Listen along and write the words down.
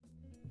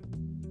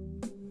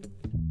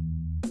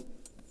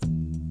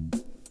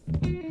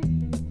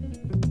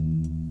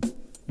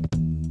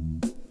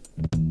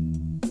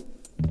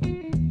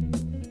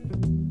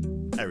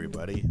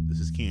everybody. This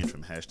is Keen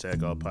from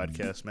Hashtag All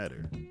Podcasts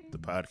Matter, the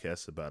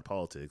podcast about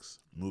politics,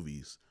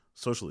 movies,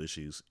 social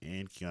issues,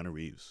 and Keanu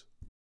Reeves.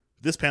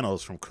 This panel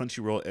is from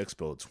Crunchyroll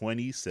Expo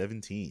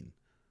 2017.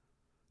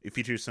 It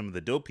features some of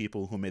the dope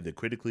people who made the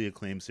critically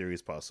acclaimed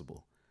series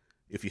possible.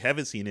 If you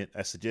haven't seen it,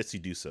 I suggest you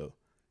do so.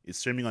 It's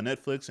streaming on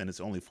Netflix and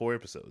it's only 4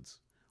 episodes,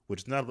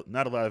 which is not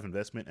a lot of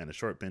investment and a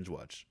short binge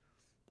watch.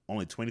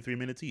 Only 23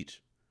 minutes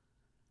each.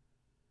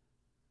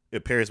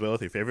 It pairs well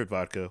with your favorite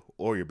vodka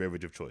or your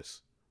beverage of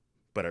choice.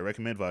 But I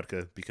recommend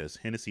vodka because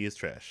Hennessy is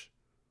trash.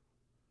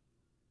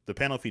 The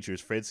panel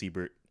features Fred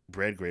Siebert,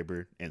 Brad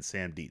Graber, and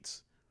Sam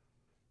Dietz.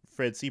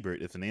 Fred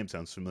Siebert, if the name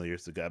sounds familiar,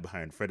 is the guy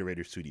behind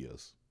Frederator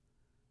Studios.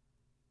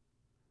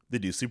 They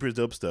do super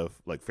dope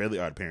stuff like Fairly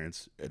Odd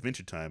Parents,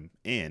 Adventure Time,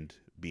 and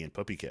Being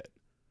Puppy Cat.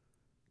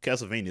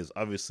 Castlevania is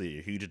obviously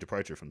a huge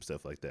departure from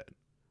stuff like that.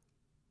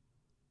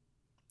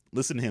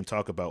 Listen to him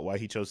talk about why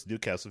he chose to do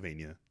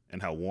Castlevania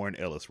and how Warren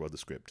Ellis wrote the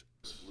script.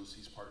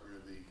 Lucy's partner,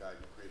 the guy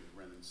who created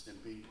Ren and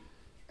Stimpy,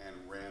 and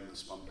ran the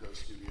Spumco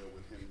studio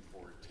with him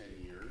for 10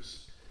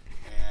 years.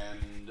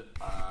 And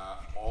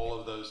all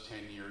of those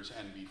 10 years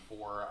and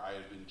before, I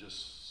had been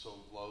just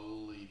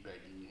slowly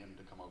begging him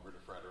to come over to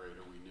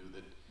Frederator. We knew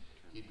that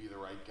he'd be the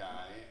right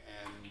guy.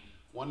 And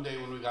one day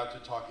when we got to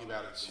talking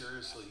about it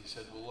seriously, he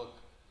said, well, look,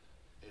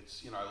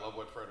 it's, I love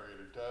what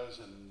Frederator does,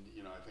 and,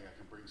 I think I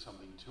can bring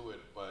something to it,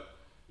 but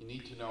you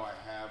need to know I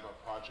have a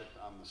project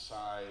on the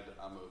side.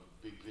 I'm a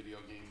big video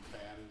game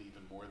fan,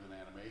 even more than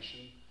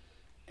animation.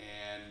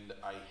 And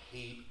I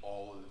hate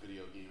all of the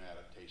video game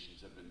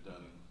adaptations that have been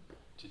done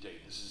to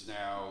date. This is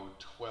now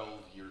 12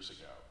 years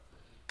ago.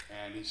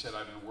 And he said,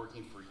 I've been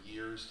working for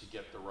years to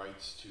get the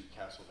rights to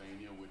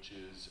Castlevania, which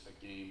is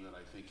a game that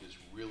I think is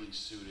really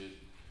suited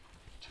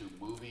to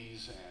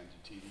movies and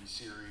to TV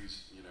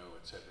series,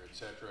 et cetera, et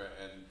cetera.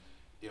 And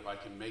if I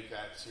can make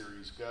that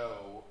series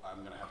go,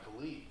 I'm gonna have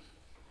to leave.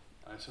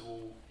 And I said,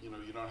 well, you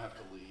don't have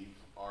to leave.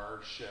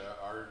 Our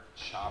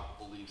shop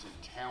believes in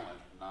talent,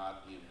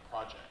 not in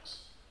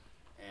projects.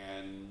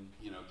 And,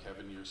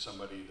 Kevin, you're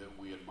somebody that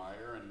we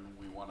admire and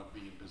we want to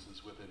be in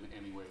business with in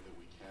any way that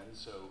we can.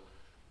 So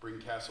bring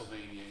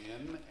Castlevania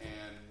in,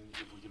 and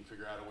if we can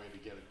figure out a way to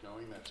get it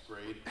going, that's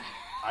great.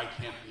 I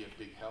can't be a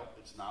big help.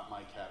 It's not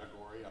my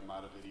category. I'm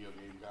not a video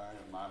game guy.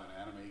 I'm not an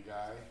anime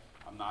guy.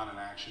 I'm not an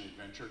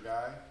action-adventure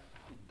guy.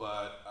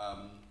 But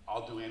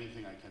I'll do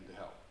anything I can to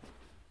help.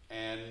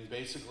 And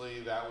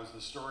basically, that was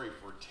the story.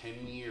 For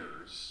 10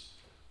 years,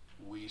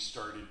 we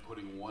started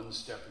putting one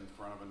step in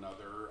front of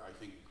another. I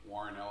think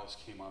Warren Ellis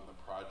came on the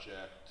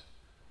project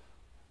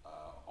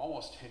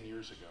almost 10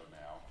 years ago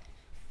now.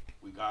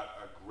 We got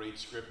a great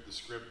script, the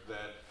script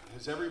that,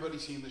 has everybody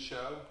seen the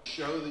show? The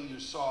show that you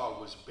saw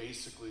was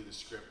basically the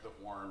script that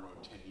Warren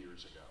wrote 10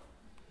 years ago.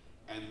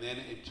 And then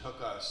it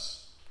took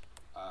us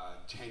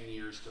 10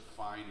 years to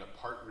find a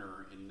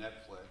partner in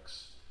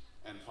Netflix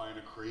and find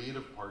a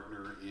creative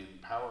partner in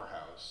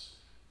Powerhouse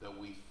that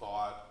we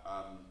thought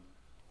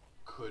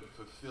could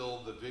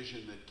fulfill the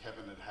vision that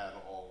Kevin had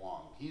all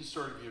along.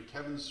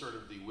 Kevin's sort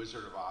of the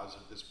Wizard of Oz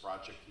of this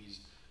project. He's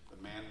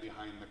the man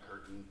behind the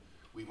curtain.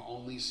 We've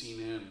only seen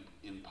him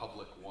in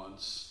public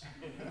once.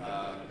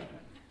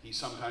 He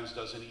sometimes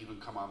doesn't even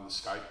come on the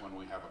Skype when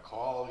we have a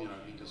call.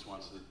 He just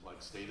wants to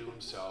stay to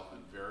himself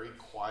and very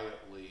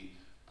quietly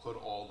put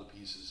all the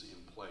pieces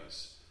in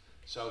place.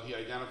 So he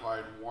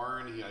identified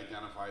Warren, he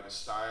identified a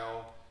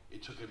style.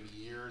 It took him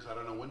years. I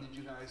don't know, when did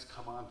you guys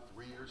come on?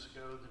 3 years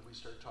ago? Did we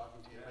start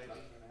talking to you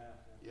maybe?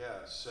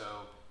 Yeah, so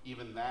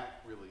even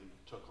that really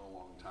took a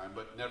long time.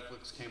 But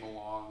Netflix came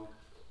along,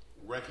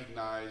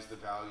 recognized the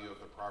value of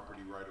the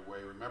property right away.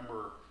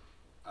 Remember,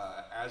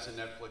 as a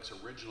Netflix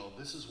original,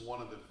 this is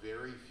one of the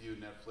very few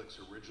Netflix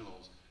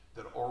originals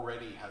that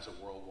already has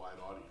a worldwide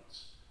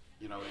audience.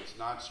 It's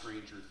not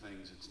Stranger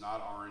Things, it's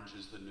not Orange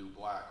is the New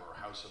Black or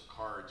House of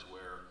Cards,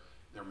 where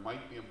there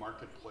might be a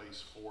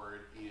marketplace for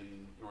it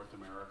in North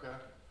America,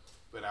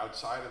 but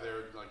outside of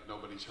there,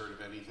 nobody's heard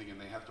of anything,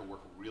 and they have to work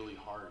really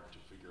hard to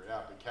figure it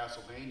out. But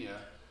Castlevania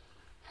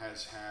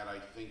has had, I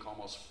think,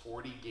 almost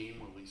 40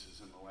 game releases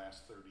in the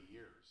last 30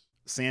 years.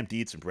 Sam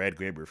Dietz and Brad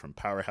Graber from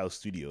Powerhouse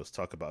Studios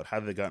talk about how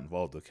they got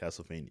involved with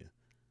Castlevania.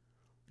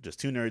 Just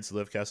two nerds who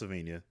love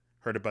Castlevania,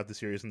 heard about the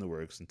series in the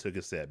works, and took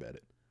a stab at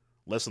it.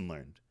 Lesson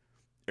learned.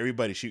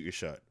 Everybody shoot your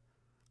shot.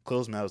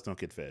 Closed mouths don't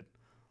get fed.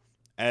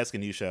 Ask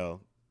and you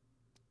shall.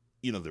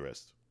 You know the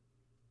rest.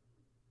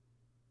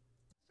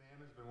 Sam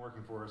has been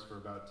working for us for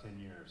about 10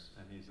 years,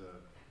 and he's an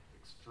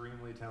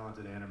extremely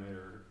talented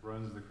animator,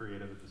 runs the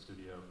creative at the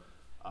studio.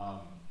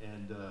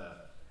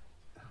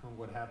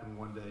 What happened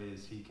one day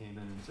is he came in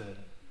and said,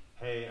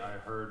 hey, I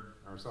heard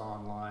or saw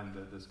online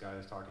that this guy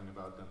is talking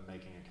about them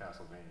making a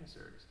Castlevania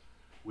series.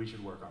 We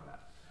should work on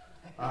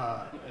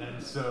that.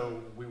 And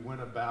so we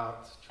went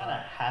about kind of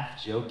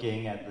half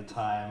joking at the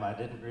time. I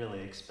didn't really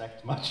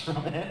expect much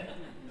from it.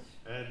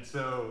 And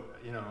so,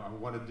 I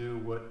want to do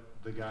what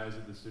the guys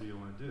at the studio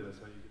want to do. That's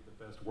how you get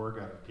the best work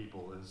out of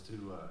people, is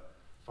to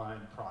find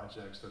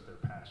projects that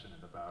they're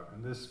passionate about.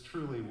 And this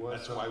truly was...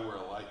 That's why we're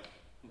alike.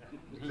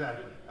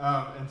 Exactly.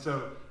 And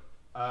so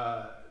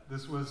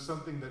this was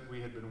something that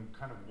we had been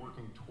kind of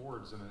working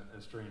towards in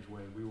a strange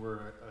way. We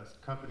were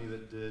a company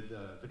that did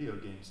video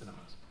game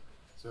cinemas.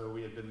 So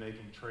we had been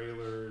making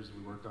trailers,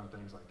 we worked on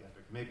things like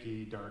Epic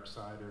Mickey,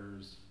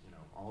 Darksiders,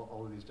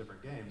 all of these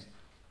different games.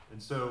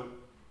 And so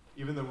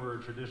even though we're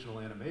a traditional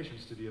animation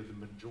studio,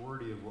 the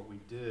majority of what we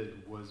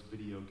did was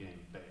video game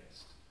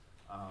based,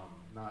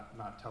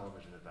 not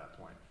television at that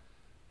point.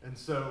 And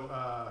so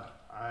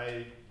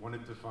I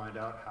wanted to find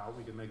out how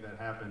we could make that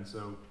happen.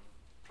 So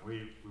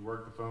we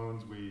worked the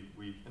phones,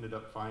 we ended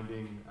up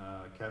finding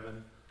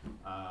Kevin,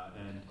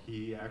 and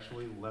he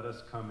actually let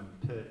us come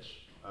and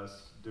pitch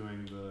us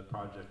doing the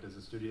project as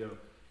a studio,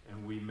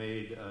 and we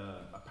made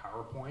a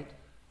PowerPoint,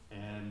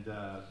 and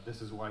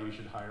this is why you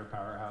should hire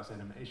Powerhouse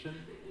Animation.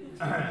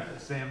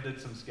 Sam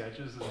did some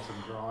sketches and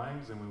some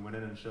drawings, and we went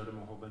in and showed him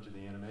a whole bunch of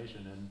the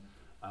animation.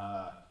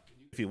 And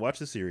if you watch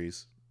the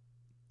series,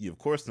 you of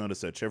course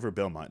notice that Trevor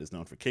Belmont is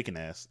known for kicking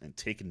ass and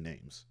taking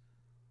names.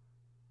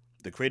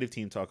 The creative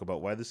team talk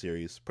about why the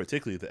series,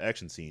 particularly the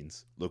action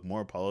scenes, look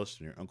more polished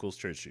than your uncle's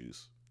church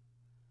shoes.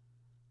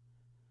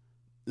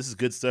 This is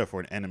good stuff for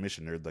an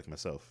animation nerd like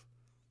myself.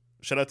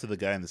 Shout out to the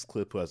guy in this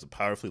clip who has a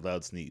powerfully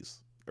loud sneeze.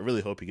 I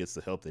really hope he gets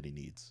the help that he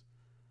needs.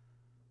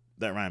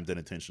 That rhymed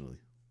unintentionally.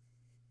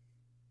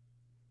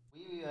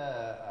 We,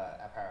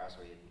 at Powerhouse,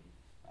 we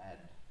had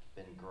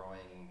been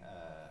growing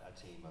a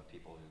team of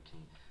people who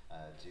can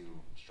do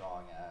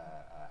strong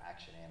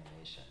action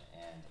animation.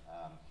 And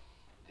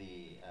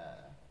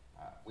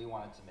we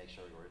wanted to make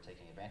sure we were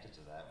taking advantage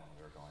of that when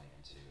we were going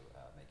into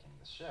making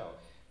the show,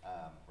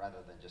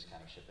 rather than just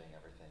kind of shipping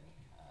everything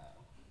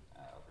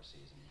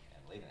overseas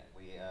and leaving it.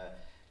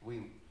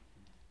 We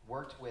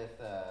worked with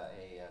a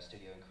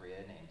studio in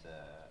Korea named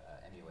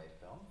MUA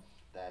Film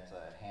that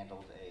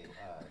handled a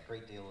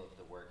great deal of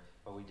the work,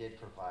 but we did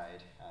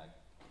provide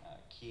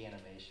key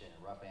animation,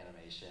 rough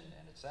animation,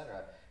 and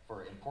etc.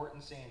 for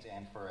important scenes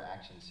and for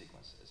action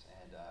sequences.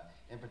 And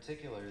in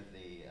particular,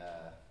 the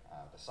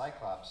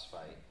Cyclops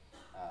fight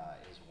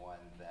is one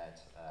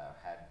that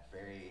had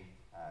very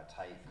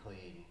tight,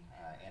 clean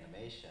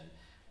animation,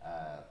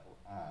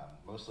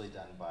 mostly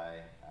done by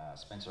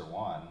Spencer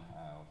Wan,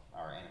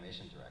 our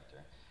animation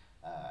director.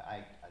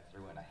 I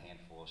threw in a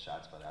handful of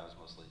shots, but I was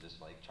mostly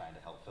just like trying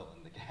to help fill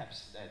in the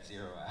gaps at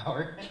 0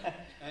 hour.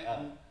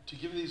 And to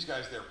give these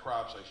guys their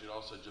props, I should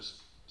also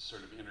just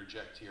sort of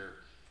interject here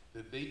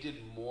that they did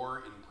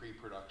more in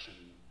pre-production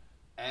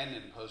and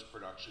in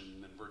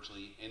post-production than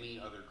virtually any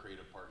other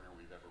creative partner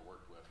we've ever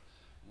worked with.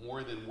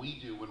 More than we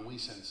do when we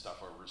send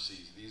stuff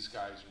overseas. These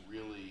guys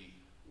really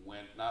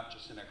went not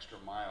just an extra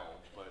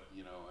mile, but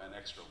an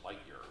extra light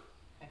year.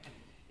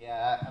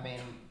 Yeah, I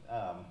mean,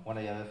 one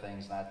of the other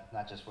things,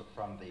 not just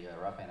from the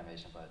rough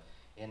animation, but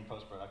in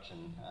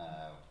post-production,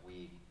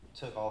 we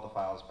took all the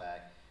files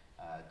back,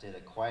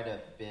 did quite a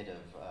bit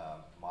of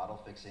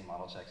model fixing,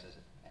 model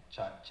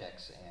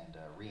checks, and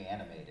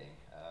reanimating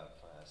of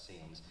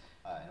scenes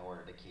in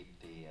order to keep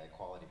the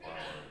quality bar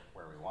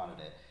where we wanted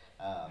it.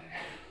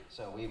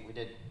 So we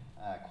did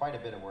quite a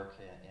bit of work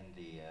in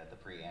the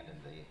pre and in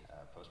the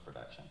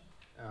post-production.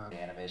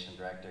 The animation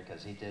director,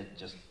 because he did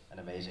just an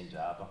amazing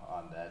job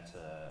on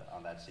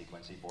that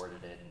sequence. He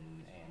boarded it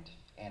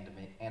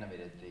and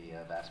animated the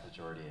vast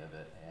majority of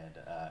it,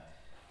 and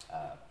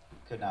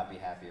could not be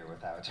happier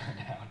with how it turned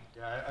out.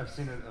 Yeah, I've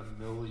seen it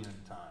a million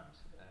times,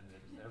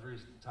 and every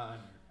time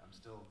I'm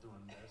still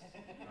doing this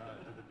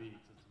to the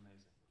beats. It's amazing.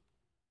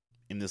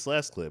 In this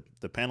last clip,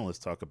 the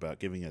panelists talk about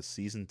giving us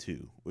Season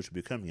 2, which will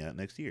be coming out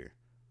next year.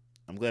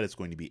 I'm glad it's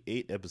going to be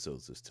 8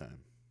 episodes this time.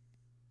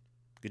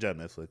 Good job,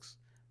 Netflix,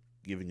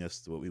 giving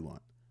us what we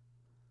want.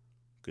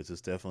 Because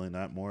it's definitely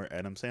not more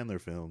Adam Sandler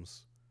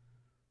films.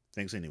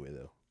 Thanks anyway,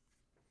 though.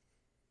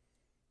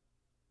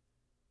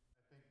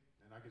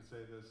 And I can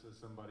say this as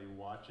somebody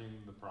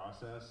watching the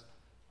process,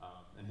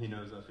 and he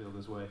knows I feel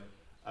this way.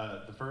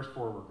 The first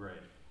 4 were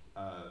great.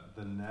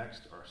 The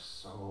next are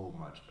so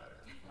much better.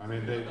 I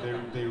mean,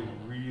 they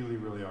really,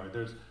 really are.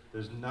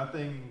 There's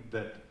nothing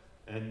that,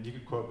 and you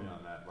can quote me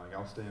on that, like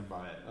I'll stand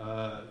by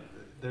it.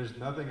 There's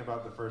nothing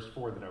about the first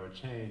 4 that I would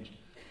change,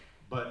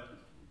 but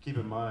keep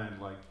in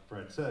mind, like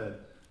Fred said,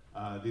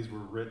 these were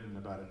written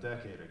about a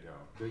decade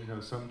ago.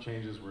 Some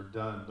changes were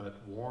done,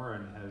 but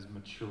Warren has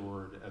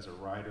matured as a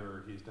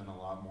writer. He's done a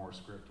lot more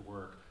script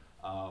work,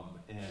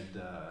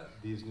 and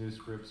these new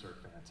scripts are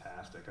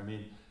fantastic. I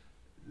mean,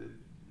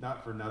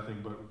 not for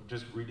nothing, but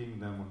just reading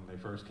them when they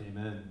first came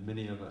in,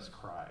 many of us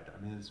cried.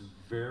 I mean, it's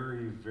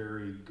very,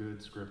 very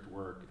good script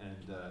work,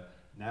 and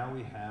now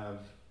we have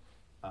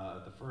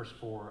the first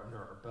 4 under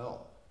our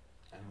belt,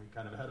 and we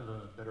kind of have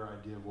a better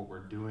idea of what we're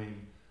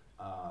doing,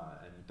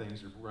 and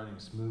things are running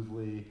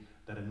smoothly.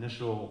 That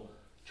initial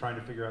trying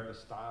to figure out the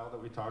style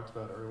that we talked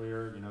about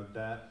earlier,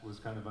 that was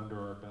kind of under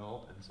our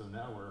belt, and so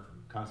now we're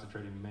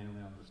concentrating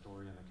mainly on the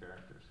story and the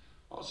characters.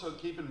 Also,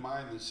 keep in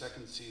mind the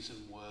second season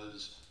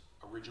was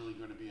originally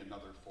going to be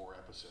another 4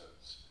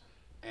 episodes.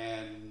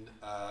 And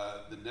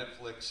the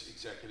Netflix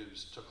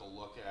executives took a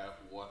look at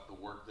what the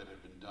work that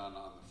had been done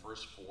on the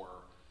first 4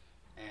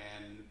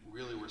 and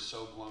really were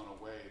so blown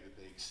away that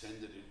they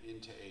extended it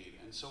into 8.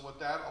 And so what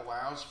that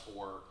allows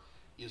for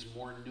is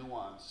more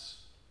nuance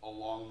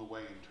along the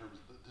way in terms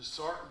of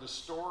the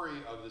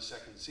story of the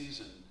second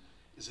season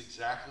is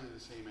exactly the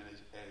same as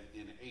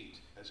in 8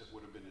 as it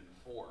would have been in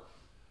 4.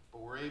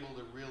 But we're able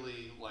to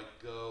really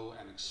go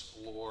and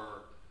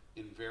explore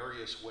in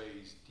various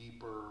ways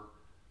deeper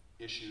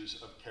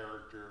issues of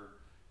character,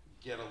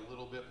 get a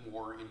little bit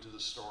more into the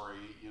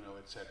story, et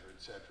cetera,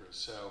 et cetera.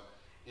 So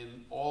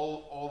in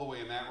all the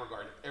way in that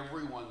regard,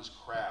 everyone's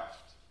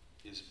craft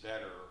is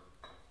better.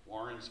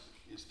 Warren's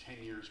is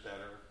 10 years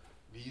better.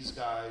 These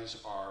guys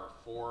are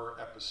 4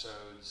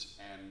 episodes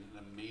and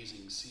an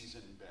amazing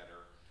season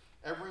better.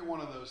 Every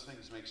one of those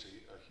things makes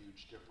a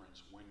huge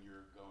difference when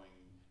you're going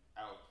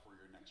out for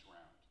your next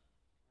round.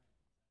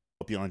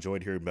 Hope you all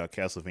enjoyed hearing about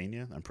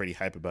Castlevania. I'm pretty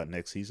hyped about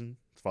next season.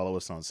 Follow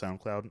us on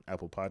SoundCloud,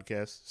 Apple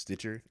Podcasts,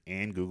 Stitcher,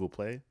 and Google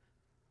Play.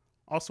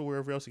 Also,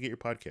 wherever else you get your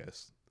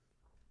podcasts.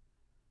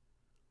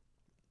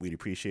 We'd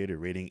appreciate a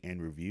rating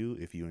and review.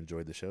 If you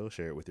enjoyed the show,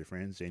 share it with your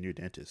friends and your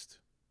dentist.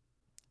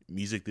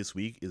 Music this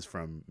week is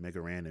from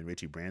Mega Ran and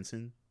Richie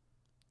Branson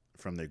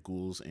from their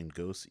Ghouls and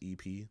Ghosts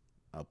EP.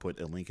 I'll put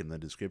a link in the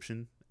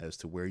description as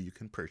to where you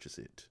can purchase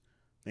it.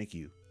 Thank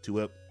you. 2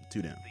 up,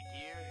 2 down. The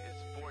year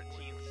is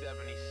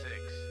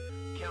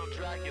 1476. Count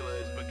Dracula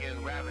has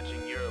begun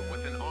ravaging Europe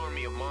with an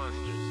army of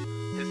monsters.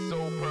 His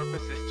sole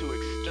purpose is to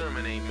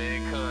exterminate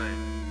mankind.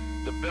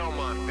 The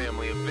Belmont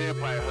family of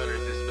vampire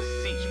hunters is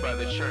beseeched by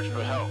the church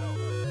for help.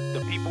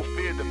 The people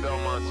feared the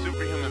Belmont's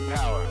superhuman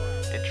power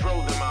and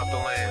drove them out the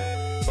land.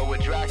 But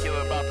with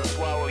Dracula about to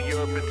swallow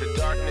Europe into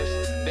darkness,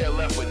 they are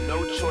left with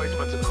no choice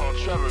but to call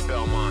Trevor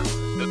Belmont,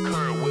 the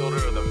current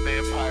wielder of the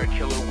vampire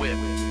killer whip.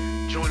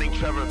 Joining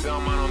Trevor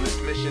Belmont on this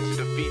mission to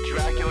defeat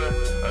Dracula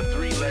are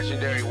 3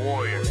 legendary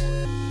warriors.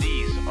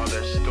 These are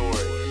their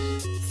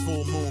stories.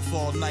 Full moon,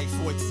 fall night,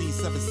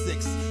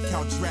 1476.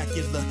 Count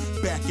Dracula,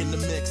 back in the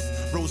mix.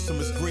 Rose from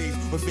his grave,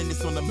 with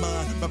vengeance on the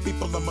mind. My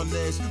people, I'm on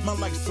edge, my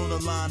life's on the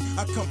line.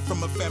 I come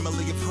from a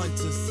family of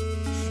hunters.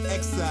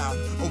 Exile,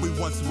 or we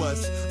once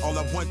was. All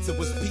I wanted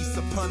was peace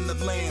upon the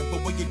land.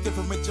 But when you're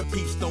different, your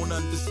peeps don't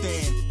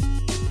understand.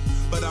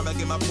 But I'ma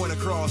get my point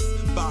across.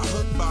 By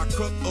hook, by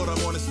crook, or I'm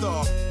on a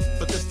star.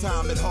 But this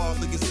time it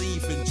hardly is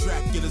even.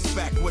 Dracula's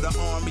back with an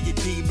army of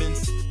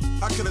demons.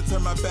 I could've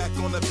turned my back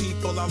on the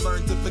people. I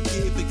learned to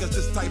forgive because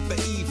this type of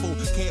evil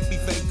can't be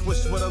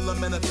vanquished with a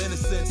lament of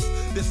innocence.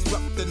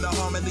 Disrupting the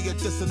harmony of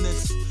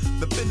dissonance.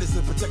 The business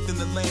of protecting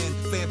the land.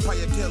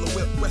 Vampire killer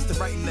whip resting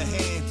right in the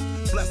hand.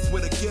 Blessed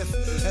with a gift,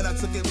 and I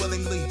took it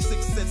willingly.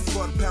 6 sense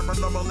for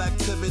paranormal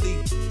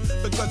activity.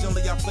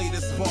 Begrudgingly, I play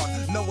this part,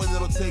 knowing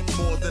it'll take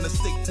more than a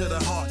stake to the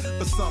heart.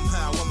 But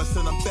somehow, I'ma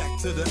send them back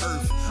to the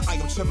earth. I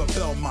am Trevor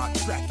Belmont,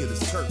 Dracula's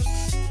curse. I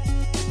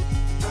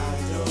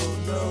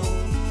don't know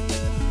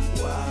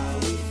why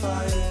we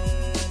fight,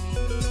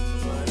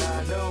 but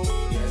I know,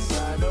 yes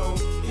I know,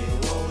 it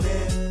won't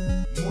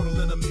end. Mortal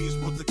enemies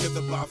brought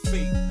together by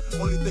fate.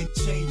 Only thing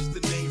changed is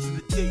the names and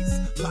the dates.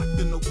 Locked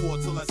in the war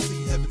till I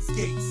see heaven's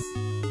gates.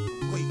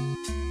 Wait,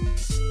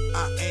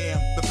 I am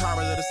the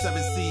power of the 7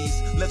 seas.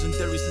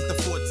 Legendary since the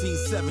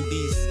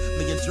 1470s.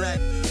 Me and Drac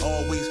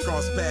always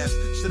cross paths.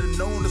 Should've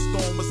known the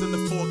storm was in the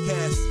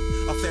forecast.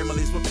 Our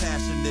families were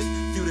passionate,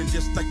 feuding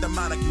just like the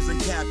monarchies and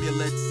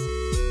Capulets.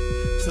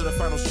 Till the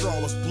final straw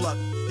was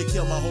plucked. He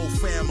killed my whole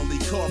family,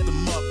 carved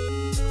them up.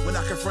 When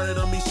I confronted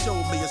him, he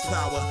showed me his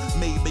power.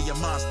 Made me a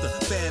monster,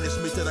 banished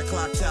me to the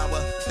clock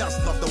tower.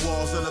 Bounced off the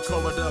walls in the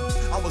corridor.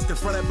 I was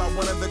confronted by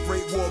one of the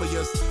great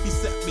warriors. He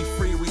set me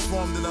free, we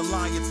formed an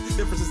alliance.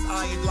 Difference is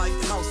iron like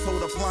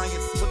household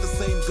appliance. With the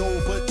same goal,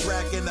 but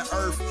dragging the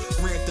earth.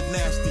 Grant the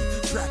nasty,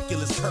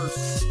 Dracula's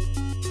curse.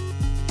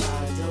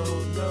 I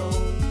don't know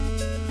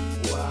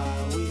why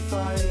we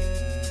fight,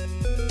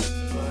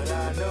 but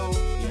I know,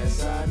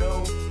 yes I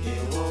know,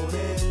 it won't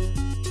end.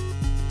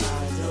 I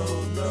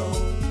don't know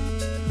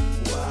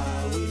why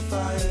we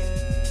fight,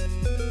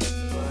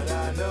 but I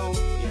know,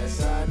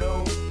 yes I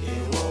know,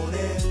 it won't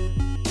end.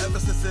 Ever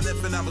since an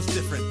infant I was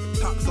different.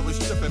 Pops always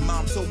tripping,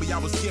 mom told me I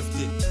was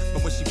gifted.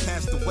 But when she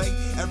passed away,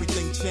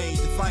 everything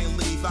changed. If I ain't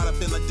leave, I'd have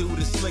been like dude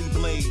with sling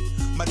blade.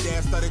 My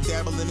dad started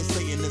dabbling in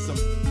Satanism.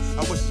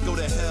 I wish to go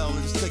to hell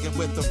and just take it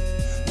with him.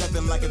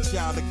 Nothing like a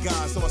child of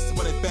God, so I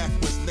sweated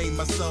backwards, named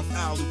myself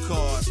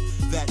Alucard.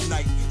 That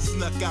night,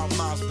 snuck out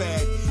mom's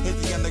pad, hit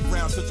the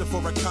underground searching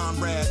for a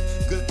comrade.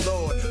 Good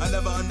Lord, I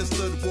never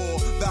understood war,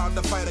 vowed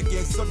to fight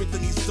against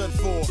everything he stood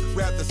for.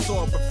 Grabbed the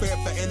sword, prepared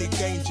for any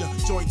danger,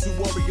 joined 2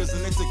 warriors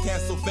and entered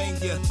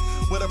Castlevania.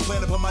 With a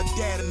plan to put my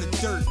dad in the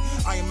dirt,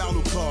 I am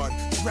Alucard,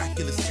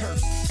 Dracula's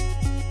curse.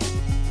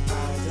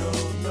 I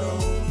don't know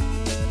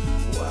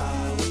why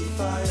we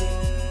fight,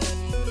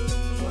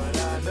 but I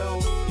know,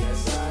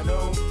 yes I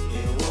know,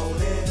 it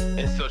won't end.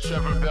 And so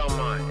Trevor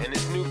Belmont and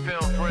his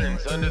newfound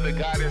friends, under the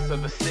guidance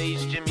of the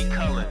sage Jimmy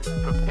Cullen,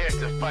 prepare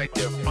to fight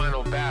their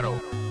final battle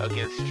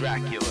against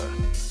Dracula.